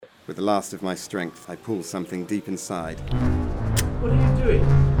With the last of my strength, I pull something deep inside. What are you doing?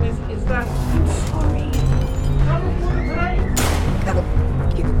 Is that... I'm sorry.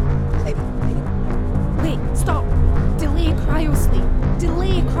 Wait, stop. Delay cryosleep.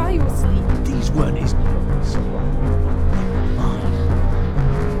 Delay cryosleep. These weren't his notes. They were mine.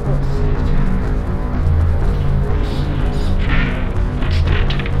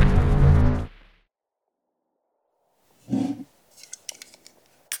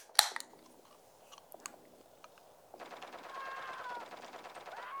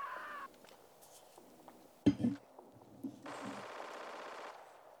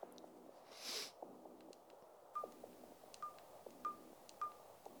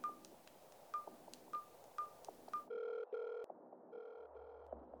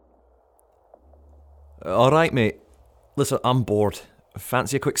 All right, mate. Listen, I'm bored.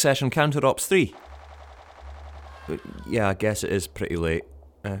 Fancy a quick session Counter Ops 3? Yeah, I guess it is pretty late.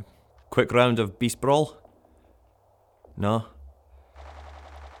 Quick round of Beast Brawl? No?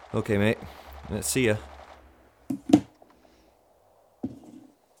 Okay, mate. Let's see ya.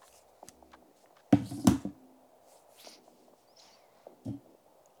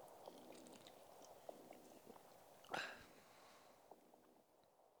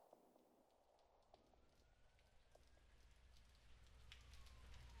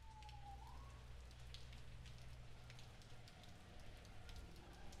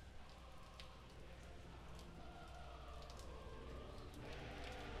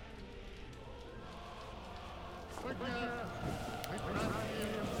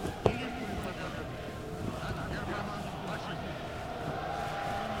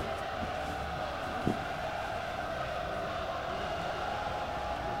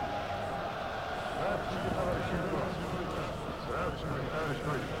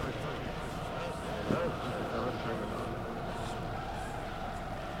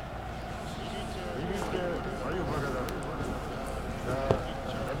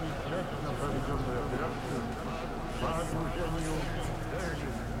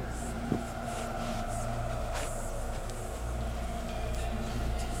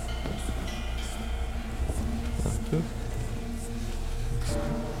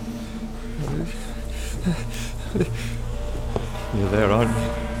 You're there, aren't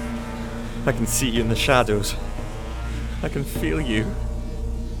you? I can see you in the shadows. I can feel you.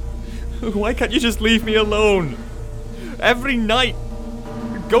 Why can't you just leave me alone? Every night!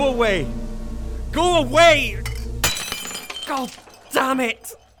 Go away! Go away! God damn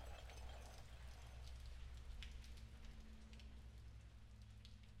it!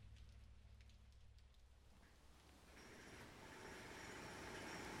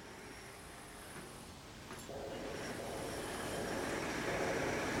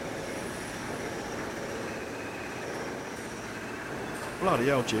 Bloody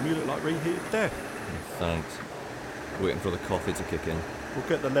hell, Jim, you look like reheated death. Thanks. Waiting for the coffee to kick in. We'll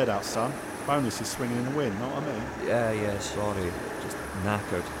get the lead out, son. Bonus is swinging in the wind, know what I mean? Yeah, sorry. Just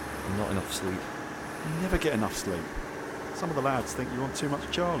knackered. Not enough sleep. You never get enough sleep. Some of the lads think you want too much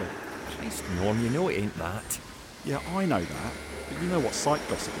Charlie. Christ, Norm, you know it ain't that. Yeah, I know that, but you know what psych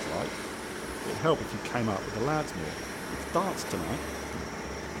gossip is like. It'd help if you came out with the lads more. It's darts tonight.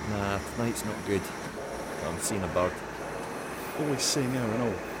 Nah, tonight's not good. I'm seeing a bird. Always seeing her and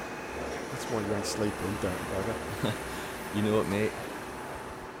all. That's why you ain't sleeping, don't you, brother? You know it, mate.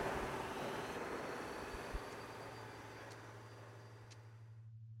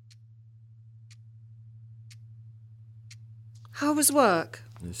 How was work?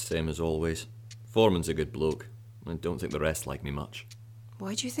 The same as always. Foreman's a good bloke. I don't think the rest like me much.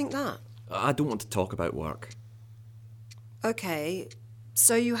 Why do you think that? I don't want to talk about work. Okay,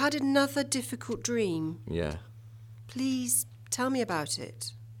 so you had another difficult dream. Yeah. Please tell me about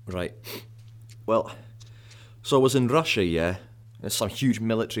it. Right. Well, so I was in Russia, yeah? There's some huge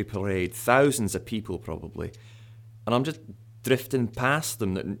military parade, thousands of people probably. And I'm just drifting past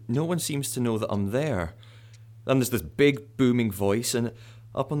them that no one seems to know that I'm there. And there's this big booming voice, and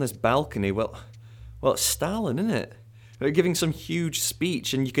up on this balcony, well, it's Stalin, isn't it? They're giving some huge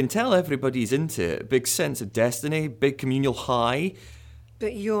speech, and you can tell everybody's into it. Big sense of destiny, big communal high.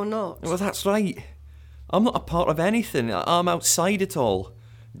 But you're not. Well, that's right. I'm not a part of anything. I'm outside it all.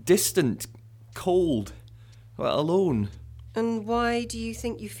 Distant, cold, well, alone. And why do you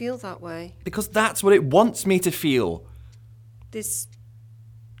think you feel that way? Because that's what it wants me to feel. This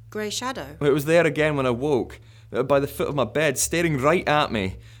grey shadow? It was there again when I woke, by the foot of my bed, staring right at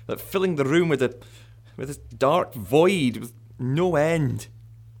me, filling the room with this dark void with no end.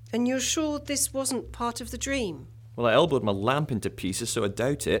 And you're sure this wasn't part of the dream? Well, I elbowed my lamp into pieces, so I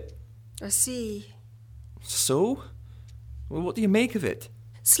doubt it. I see. So? Well, what do you make of it?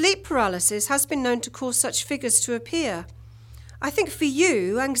 Sleep paralysis has been known to cause such figures to appear. I think for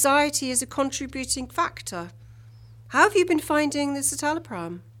you, anxiety is a contributing factor. How have you been finding the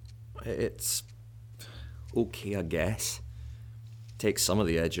citalopram? It's okay, I guess. Takes some of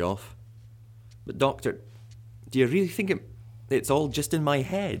the edge off. But doctor, do you really think it's all just in my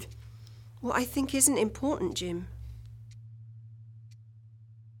head? What I think isn't important, Jim.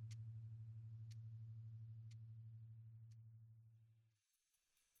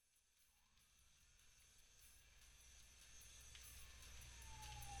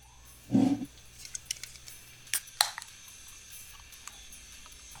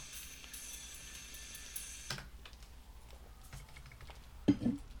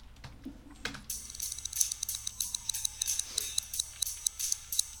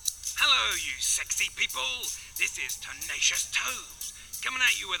 Hello, you sexy people. This is Tenacious Toes, coming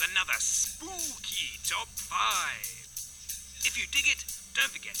at you with another spooky top 5. If you dig it, don't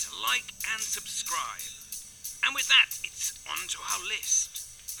forget to like and subscribe. And with that, it's on to our list.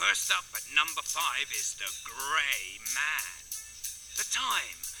 First up at number 5 is the Grey Man. The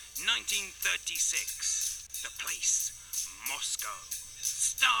time, 1936. The place, Moscow.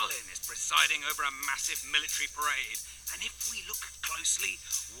 Stalin is presiding over a massive military parade, and if we look closely,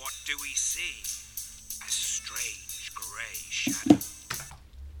 what do we see? A strange grey shadow.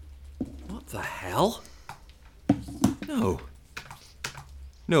 What the hell? No,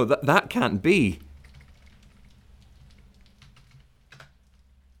 that can't be.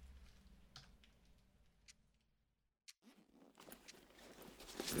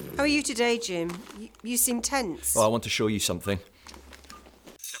 How are you today, Jim? You seem tense. Oh, I want to show you something.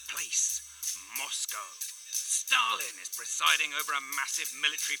 The place, Moscow. Stalin is presiding over a massive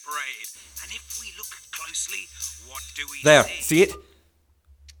military parade, and if we look closely, what do we There, see? see it?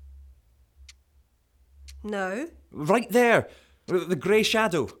 No. Right there. The grey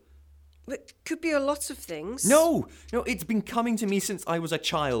shadow. It could be a lot of things. No, it's been coming to me since I was a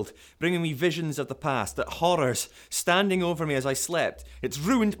child, bringing me visions of the past, that horrors, standing over me as I slept. It's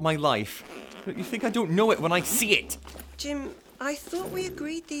ruined my life. You think I don't know it when I see it? Jim, I thought we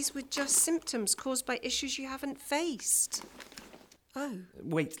agreed these were just symptoms caused by issues you haven't faced. Oh.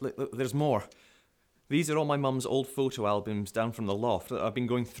 Wait, look, there's more. These are all my mum's old photo albums down from the loft. I've been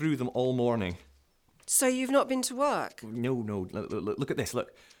going through them all morning. So you've not been to work? No, look at this,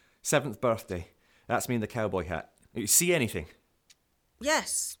 look. 7th birthday. That's me in the cowboy hat. You see anything?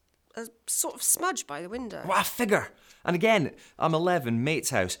 Yes. A sort of smudge by the window. What a figure! And again, I'm 11,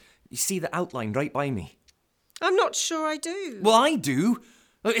 mate's house. You see the outline right by me? I'm not sure I do. Well, I do.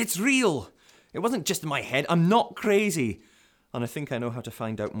 It's real. It wasn't just in my head. I'm not crazy. And I think I know how to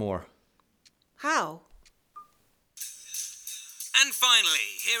find out more. How? And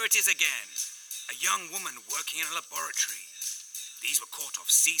finally, here it is again. A young woman working in a laboratory. These were caught off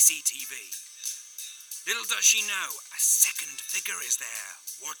CCTV. Little does she know, a second figure is there,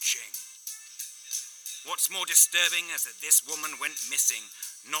 watching. What's more disturbing is that this woman went missing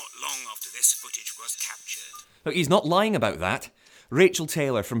not long after this footage was captured. Look, he's not lying about that. Rachel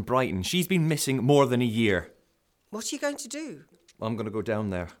Taylor from Brighton. She's been missing more than a year. What are you going to do? I'm going to go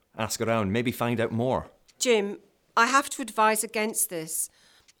down there, ask around, maybe find out more. Jim, I have to advise against this.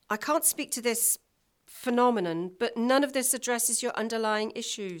 I can't speak to this phenomenon, but none of this addresses your underlying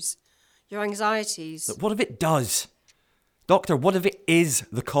issues, your anxieties. But what if it does? Doctor, what if it is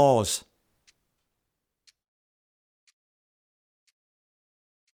the cause?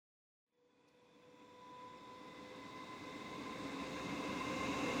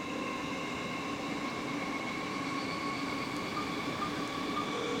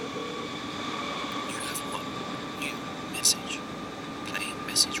 You have one new message. Playing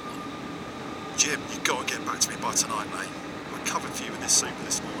message 1. Jim, you've got to get back to me by tonight, mate. I covered for you in this super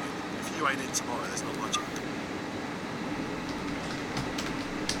this morning. If you ain't in tomorrow, there's not much I can do.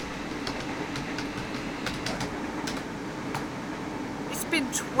 It's been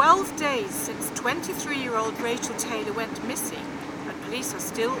 12 days since 23-year-old Rachel Taylor went missing, and police are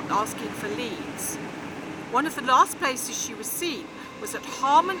still asking for leads. One of the last places she was seen was at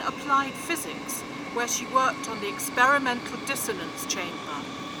Harmon Applied Physics, where she worked on the experimental dissonance chamber.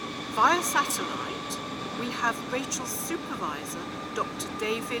 Via satellite, we have Rachel's supervisor, Dr.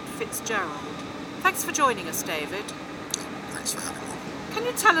 David Fitzgerald. Thanks for joining us, David. Thanks for having me. Can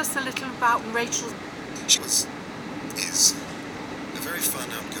you tell us a little about Rachel's... She is a very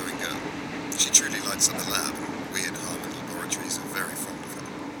fun, outgoing girl. She truly lights up the lab, and we at Harmon Laboratories are very fond of her.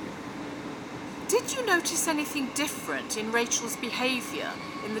 Did you notice anything different in Rachel's behaviour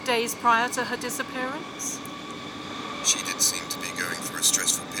in the days prior to her disappearance? She did seem to be going through a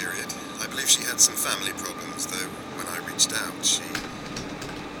stressful period. I believe she had some family problems, though when I reached out, she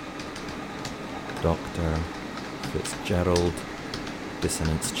Dr. Fitzgerald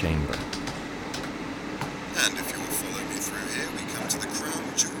Dissonance Chamber. And if you'll follow me through here, we come to the crown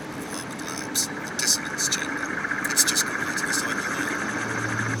jewel of Harmon Labs, the Dissonance Chamber. It's just completing a cycle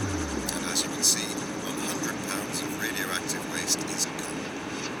now. And as you can see, 100 pounds of radioactive waste is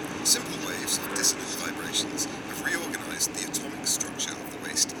gone. Simple waves of dissonant vibrations have reorganized the atomic structure of the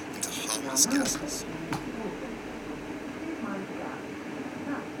waste into harmless gases.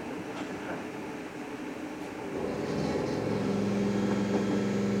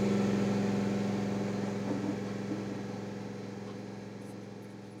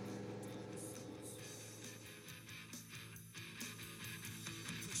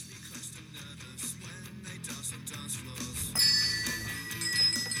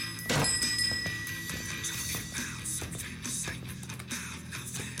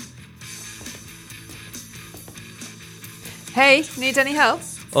 Hey, need any help?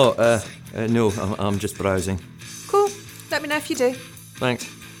 Oh, no, I'm just browsing. Cool. Let me know if you do. Thanks.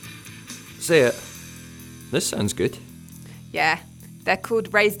 Say it. This sounds good. Yeah, they're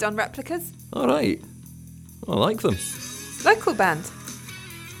called Raised On Replicas. All right. I like them. Local band.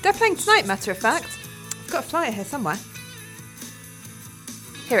 They're playing tonight, matter of fact. I've got a flyer here somewhere.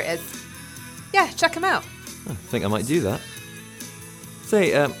 Here it is. Yeah, check them out. I think I might do that.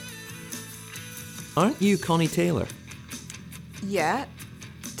 Say, aren't you Connie Taylor? Yeah.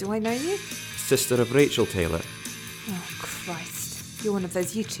 Do I know you? Sister of Rachel Taylor? Oh, Christ. You're one of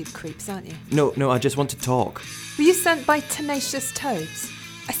those YouTube creeps, aren't you? No, I just want to talk. Were you sent by Tenacious Toads?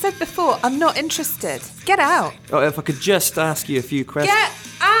 I said before, I'm not interested. Get out. Oh, if I could just ask you a few questions. Get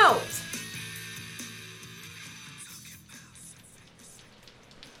out!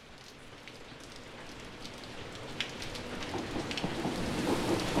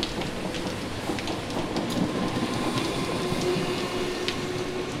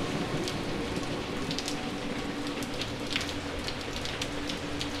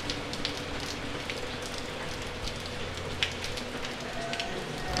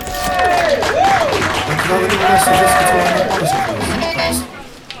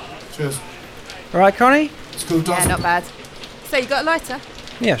 Cheers. All right, Connie? It's cool, Yeah, not bad. So, you got a lighter?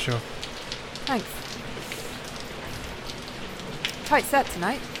 Yeah, sure. Thanks. Tight set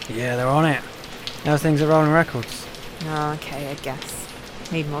tonight. Yeah, they're on it. How's things at Rolling Records? Oh, okay, I guess.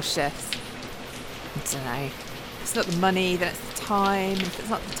 Need more shifts. I don't know. If it's not the money, then it's the time. And if it's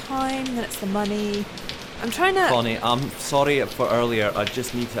not the time, then it's the money. I'm trying to... Connie, I'm sorry for earlier. I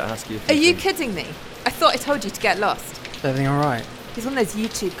just need to ask you a few Are you things. kidding me? I thought I told you to get lost. Is everything all right? He's one of those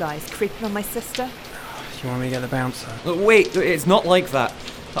YouTube guys creeping on my sister. Do you want me to get the bouncer? Look, wait, it's not like that.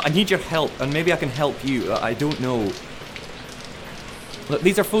 I need your help, and maybe I can help you. I don't know. Look,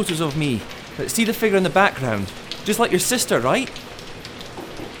 these are photos of me. See the figure in the background? Just like your sister, right?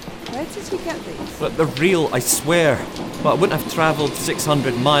 Where did you get these? Look, they're real, I swear. But I wouldn't have travelled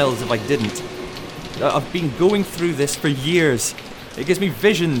 600 miles if I didn't. I've been going through this for years. It gives me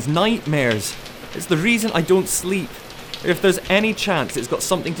visions, nightmares. It's the reason I don't sleep. If there's any chance it's got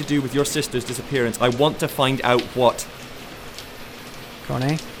something to do with your sister's disappearance, I want to find out what.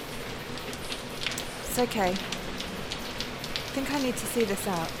 Connie? It's okay. I think I need to see this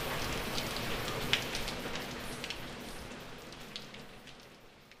out.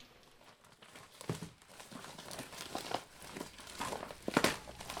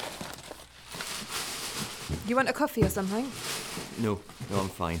 You want a coffee or something? No, I'm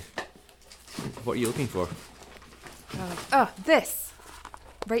fine. What are you looking for? Oh, this.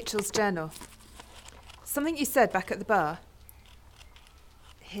 Rachel's journal. Something you said back at the bar.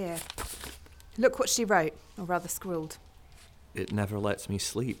 Here. Look what she wrote, or rather scrawled. It never lets me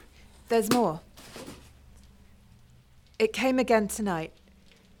sleep. There's more. It came again tonight.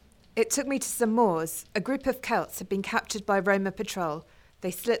 It took me to some moors. A group of Celts had been captured by Roma patrol.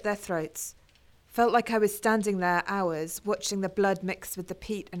 They slit their throats. Felt like I was standing there hours, watching the blood mix with the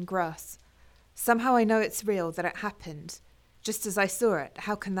peat and grass. Somehow I know it's real, that it happened. Just as I saw it.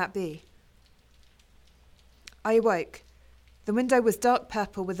 How can that be? I awoke. The window was dark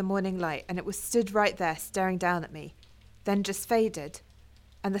purple with the morning light, and it was stood right there, staring down at me. Then just faded,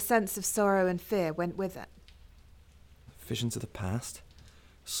 and the sense of sorrow and fear went with it. Visions of the past?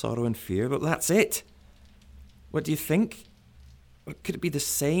 Sorrow and fear? But that's it! What do you think? Could it be the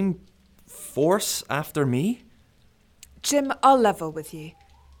same force after me? Jim, I'll level with you.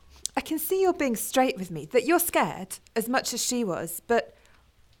 I can see you're being straight with me, that you're scared, as much as she was, but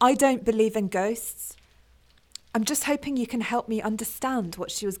I don't believe in ghosts. I'm just hoping you can help me understand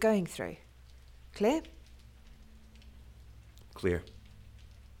what she was going through. Clear? Clear.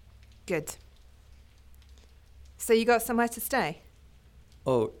 Good. So you got somewhere to stay?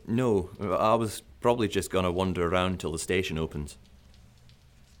 Oh, no. I was probably just going to wander around till the station opens.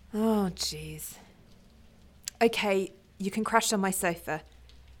 Oh, jeez. Okay, you can crash on my sofa.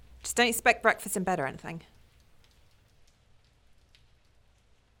 Just don't expect breakfast in bed or anything.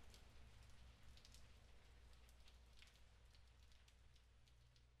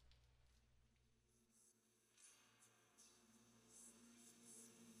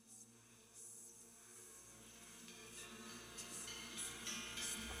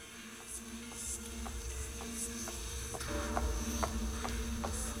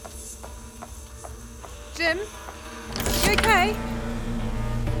 Jim? You okay?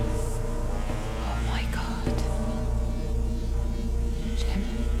 Oh my god.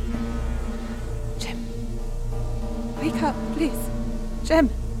 Jim. Wake up, please. Jim!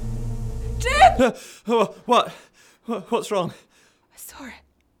 What? What's wrong? I saw it.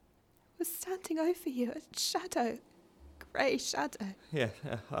 It was standing over you, a shadow. Grey shadow. Yeah,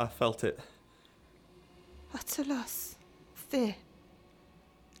 I felt it. Utter loss. Fear.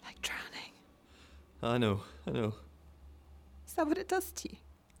 Like drowning. I know. Is that what it does to you?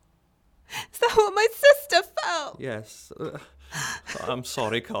 Is that what my sister felt? Yes. I'm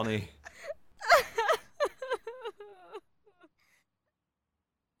sorry, Connie.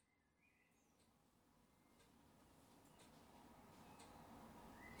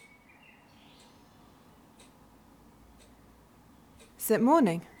 Is it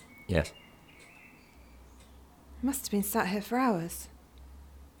morning? Yes. I must have been sat here for hours.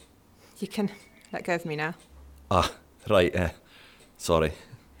 You can let go of me now. Ah, right, sorry.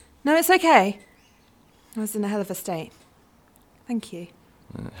 No, it's okay. I was in a hell of a state. Thank you.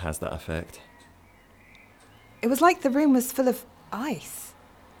 It has that effect. It was like the room was full of ice.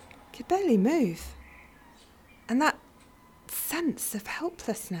 Could barely move. And that sense of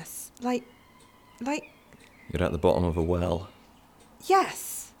helplessness. Like... You're at the bottom of a well.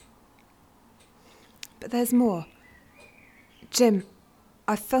 Yes. But there's more. Jim,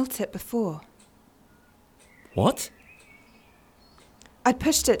 I've felt it before. What? I'd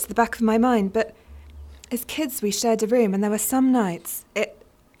pushed it to the back of my mind, but as kids we shared a room and there were some nights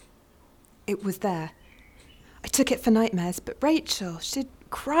it was there. I took it for nightmares, but Rachel, she'd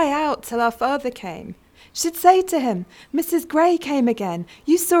cry out till our father came. She'd say to him, Mrs. Gray came again.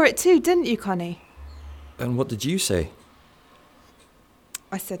 You saw it too, didn't you, Connie? And what did you say?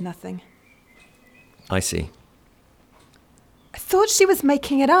 I said nothing. I see. I thought she was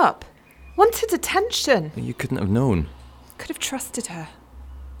making it up. Wanted attention. You couldn't have known. Could have trusted her.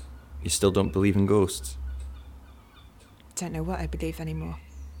 You still don't believe in ghosts? Don't know what I believe anymore.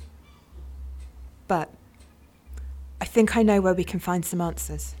 But I think I know where we can find some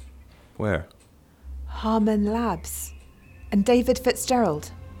answers. Where? Harmon Labs and David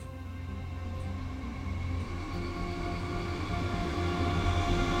Fitzgerald.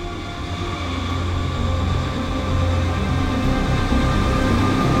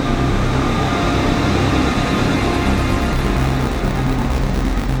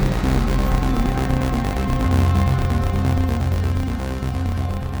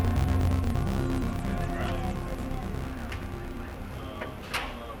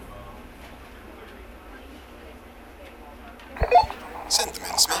 Send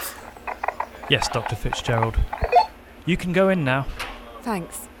them in, Smith. Yes, Dr. Fitzgerald. You can go in now.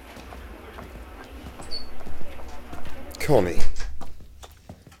 Thanks.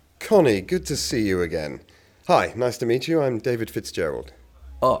 Connie, good to see you again. Hi, nice to meet you. I'm David Fitzgerald.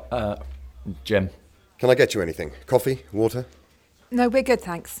 Oh, Jim. Can I get you anything? Coffee? Water? No, we're good,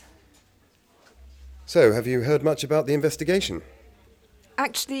 thanks. So, have you heard much about the investigation?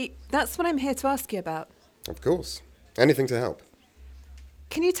 Actually, that's what I'm here to ask you about. Of course. Anything to help.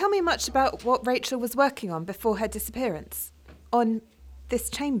 Can you tell me much about what Rachel was working on before her disappearance? On this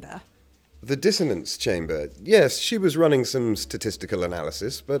chamber? The dissonance chamber. Yes, she was running some statistical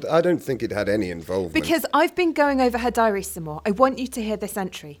analysis, but I don't think it had any involvement. Because I've been going over her diary some more. I want you to hear this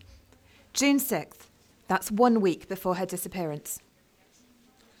entry. June 6th. That's 1 week before her disappearance.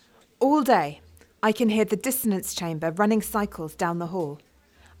 All day, I can hear the dissonance chamber running cycles down the hall.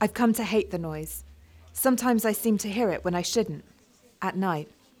 I've come to hate the noise. Sometimes I seem to hear it when I shouldn't. At night.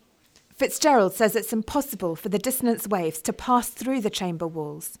 Fitzgerald says it's impossible for the dissonance waves to pass through the chamber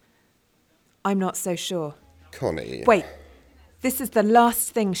walls. I'm not so sure. Connie... Wait. This is the last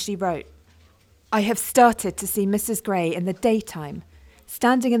thing she wrote. I have started to see Mrs. Gray in the daytime,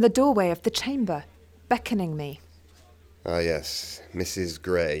 standing in the doorway of the chamber, beckoning me. Ah, yes, Mrs.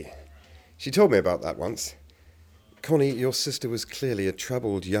 Gray. She told me about that once. Connie, your sister was clearly a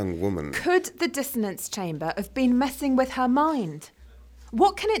troubled young woman. Could the dissonance chamber have been messing with her mind?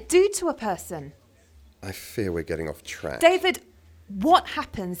 What can it do to a person? I fear we're getting off track. David, What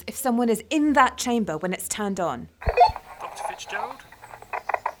happens if someone is in that chamber when it's turned on? Dr. Fitzgerald?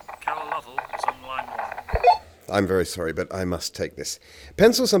 Carol Lovell is on line 1. I'm very sorry, but I must take this.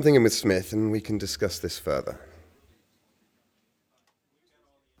 Pencil something in with Smith and we can discuss this further.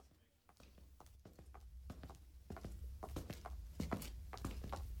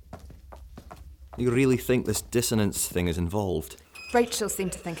 You really think this dissonance thing is involved? Rachel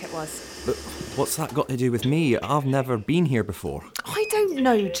seemed to think it was. But what's that got to do with me? I've never been here before. I don't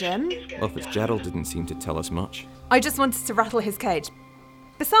know, Jim. Well, Fitzgerald didn't seem to tell us much. I just wanted to rattle his cage.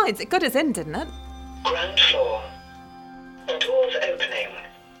 Besides, it got us in, didn't it? Ground floor. Doors opening.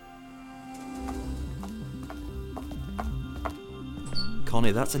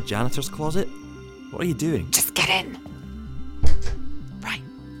 Connie, that's a janitor's closet? What are you doing? Just get in. Right.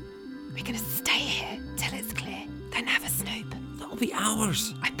 We're going to stay here till it's clear. Then have a snoop. That'll be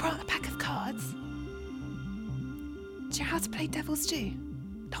hours. I brought a pack of cards. Do you know how to play Devil's Due?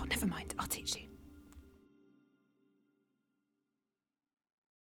 Oh, never mind. I'll teach you.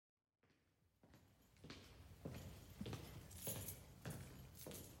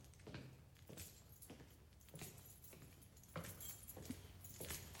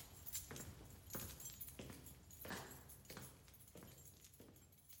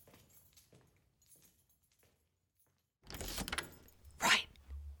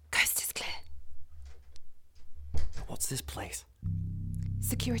 What's this place?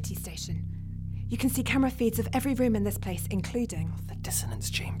 Security station. You can see camera feeds of every room in this place, including... the dissonance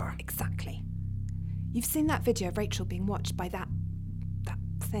chamber. Exactly. You've seen that video of Rachel being watched by that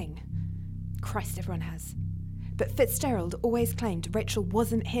thing. Christ, everyone has. But Fitzgerald always claimed Rachel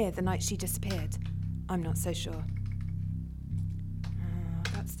wasn't here the night she disappeared. I'm not so sure. Oh,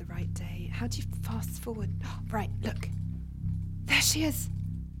 that's the right day. How do you fast forward? Oh, right, look. There she is.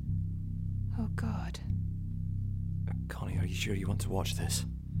 Oh, God. Connie, are you sure you want to watch this?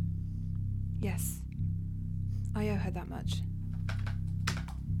 Yes. I owe her that much.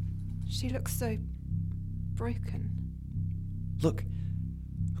 She looks so broken. Look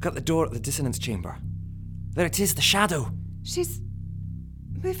at the door at the dissonance chamber. There it is, the shadow. She's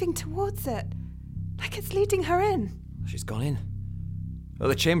moving towards it, like it's leading her in. She's gone in. Oh,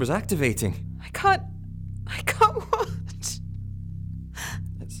 the chamber's activating. I can't watch.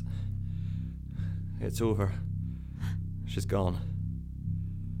 It's over. She's gone.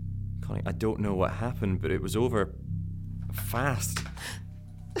 Connie, I don't know what happened, but it was over fast.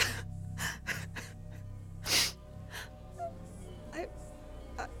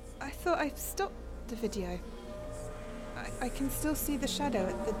 I thought I stopped the video. I can still see the shadow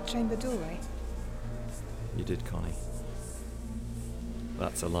at the chamber doorway. You did, Connie.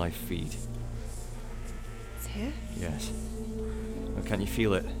 That's a live feed. It's here? Yes. Oh, can't you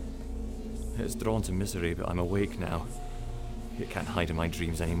feel it? It's drawn to misery, but I'm awake now. It can't hide in my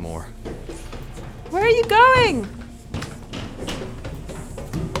dreams anymore. Where are you going?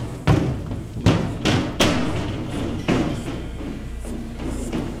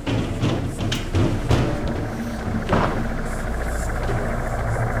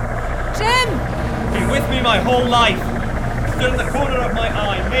 Been with me my whole life. Stood in the corner of my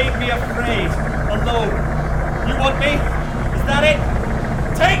eye, made me afraid, alone. You want me? Is that it?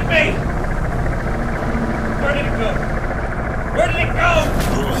 Take me! Where did it go? Where did it go?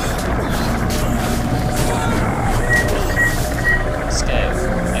 Scale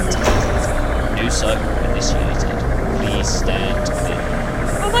activated. New cycle initiated. Please stand clear.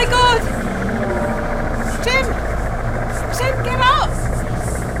 Oh my God! Jim! Jim, get up!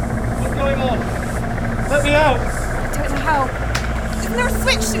 What's going on? Let me out! I don't know how. Isn't there a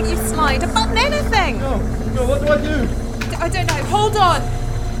switch that you slide? A button, anything? No, what do I do? I don't know. Hold on.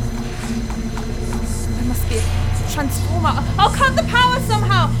 There must be a transformer. I'll cut the power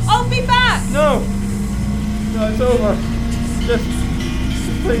somehow. I'll be back. No, it's over. Just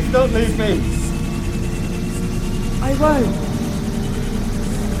please don't leave me. I won't.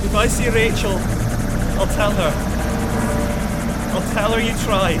 If I see Rachel, I'll tell her. I'll tell her you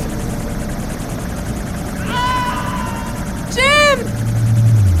tried. Jim!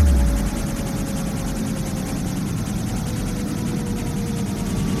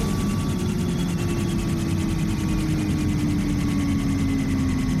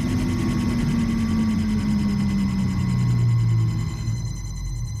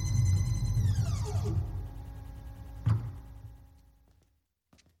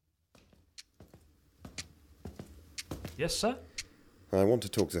 Yes, sir? I want to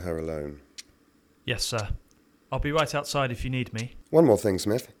talk to her alone. Yes, sir. I'll be right outside if you need me. One more thing,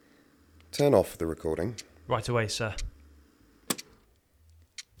 Smith. Turn off the recording. Right away, sir.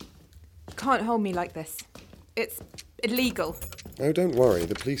 Can't hold me like this. It's illegal. Oh, don't worry,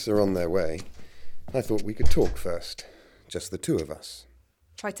 the police are on their way. I thought we could talk first. Just the two of us.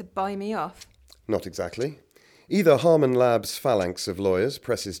 Try to buy me off? Not exactly. Either Harmon Lab's phalanx of lawyers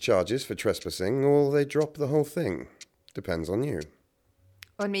presses charges for trespassing, or they drop the whole thing. Depends on you.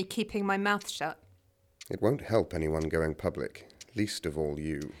 On me keeping my mouth shut? It won't help anyone going public, least of all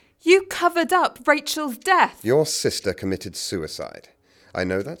you. You covered up Rachel's death! Your sister committed suicide. I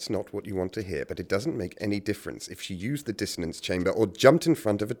know that's not what you want to hear, but it doesn't make any difference if she used the dissonance chamber or jumped in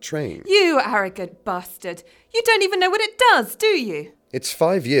front of a train. You arrogant bastard! You don't even know what it does, do you? It's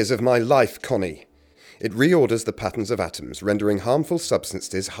 5 years of my life, Connie. It reorders the patterns of atoms, rendering harmful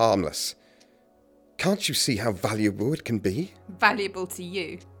substances harmless. Can't you see how valuable it can be? Valuable to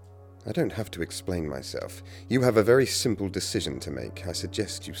you. I don't have to explain myself. You have a very simple decision to make. I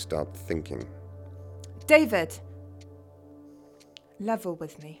suggest you start thinking. David! Level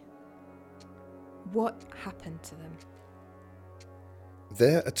with me. What happened to them?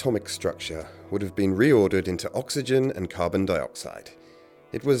 Their atomic structure would have been reordered into oxygen and carbon dioxide.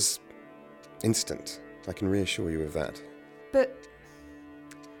 It was instant. I can reassure you of that. But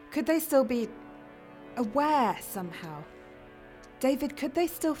could they still be aware somehow? David, could they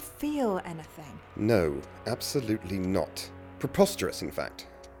still feel anything? No, absolutely not. Preposterous, in fact.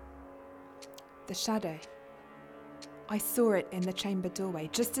 The shadow. I saw it in the chamber doorway,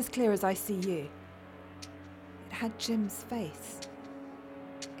 just as clear as I see you. It had Jim's face.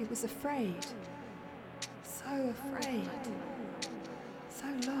 It was afraid. So afraid. So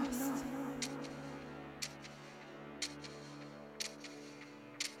lost.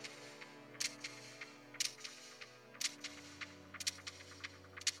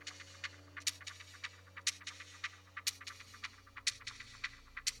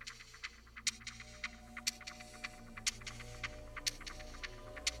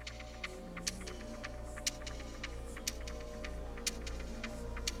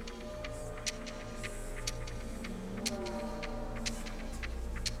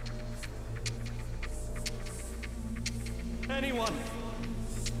 Anyone,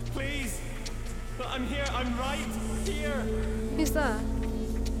 please. I'm here. I'm right here. Who's there?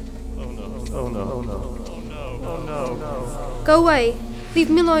 Oh no! Oh no! Oh no! Oh no! Oh no! No! Go away. Leave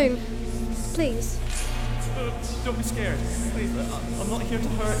me alone. Please. Don't be scared. Please, I'm not here to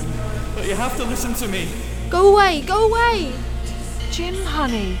hurt you. But you have to listen to me. Go away. Go away. Jim,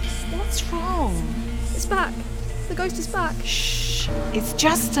 honey, what's wrong? It's back. The ghost is back. Shh. It's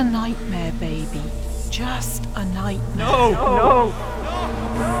just a nightmare, baby. Just a nightmare. No! No!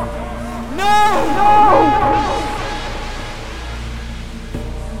 No! No!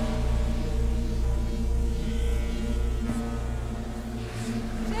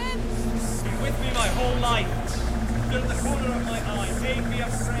 Been with me my whole life. Stood at the corner of my eye, made me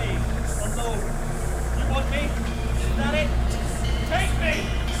afraid, alone. You want me? Is that it? Take me!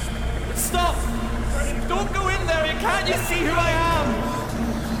 But stop! Don't go in there! Can't you see who I am?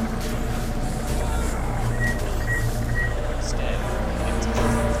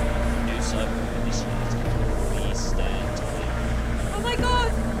 Oh my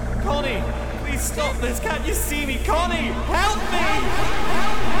god! Connie, please stop this. Can't you see me? Connie, help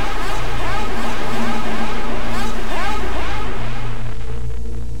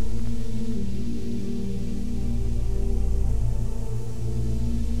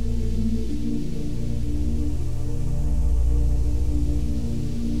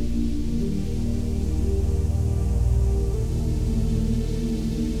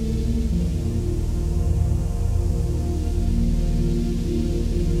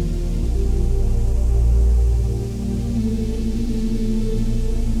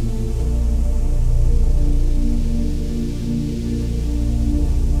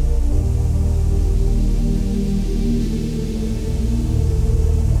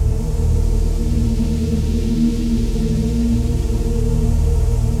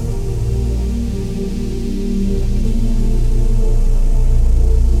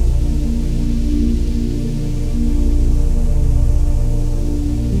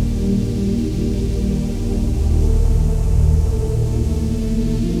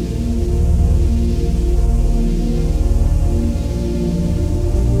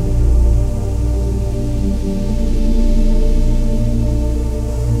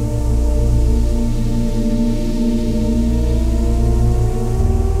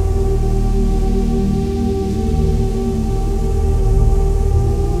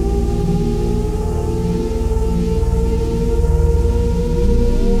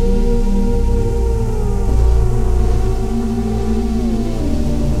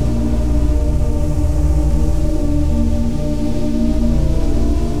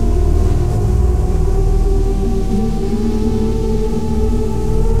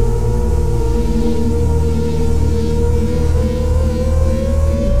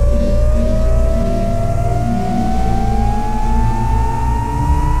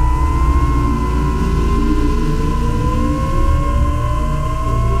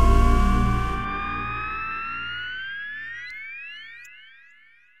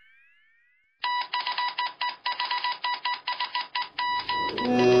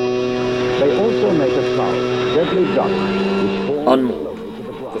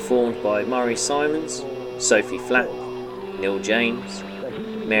performed by Murray Simons, Sophie Flack, Neil James,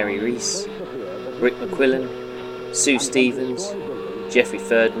 Mary Reese, Rick McQuillan, Sue Stevens, Jeffrey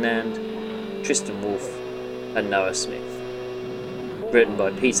Ferdinand, Tristan Wolfe and Noah Smith. Written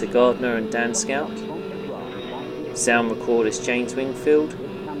by Peter Gardner and Dan Scout. Sound recordist James Wingfield.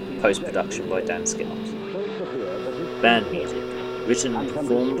 Post-production by Dan Scout. Band music written and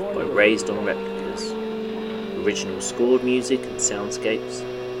performed by Raised on Replicas. Original scored music and soundscapes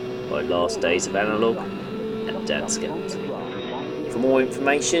by Last Days of Analog and Dan Scout. For more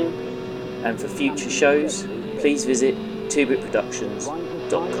information and for future shows, please visit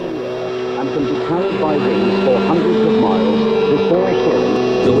 2bitproductions.com. And can be carried by wings for hundreds of miles before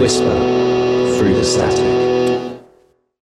hearing The Whisper Through the Static.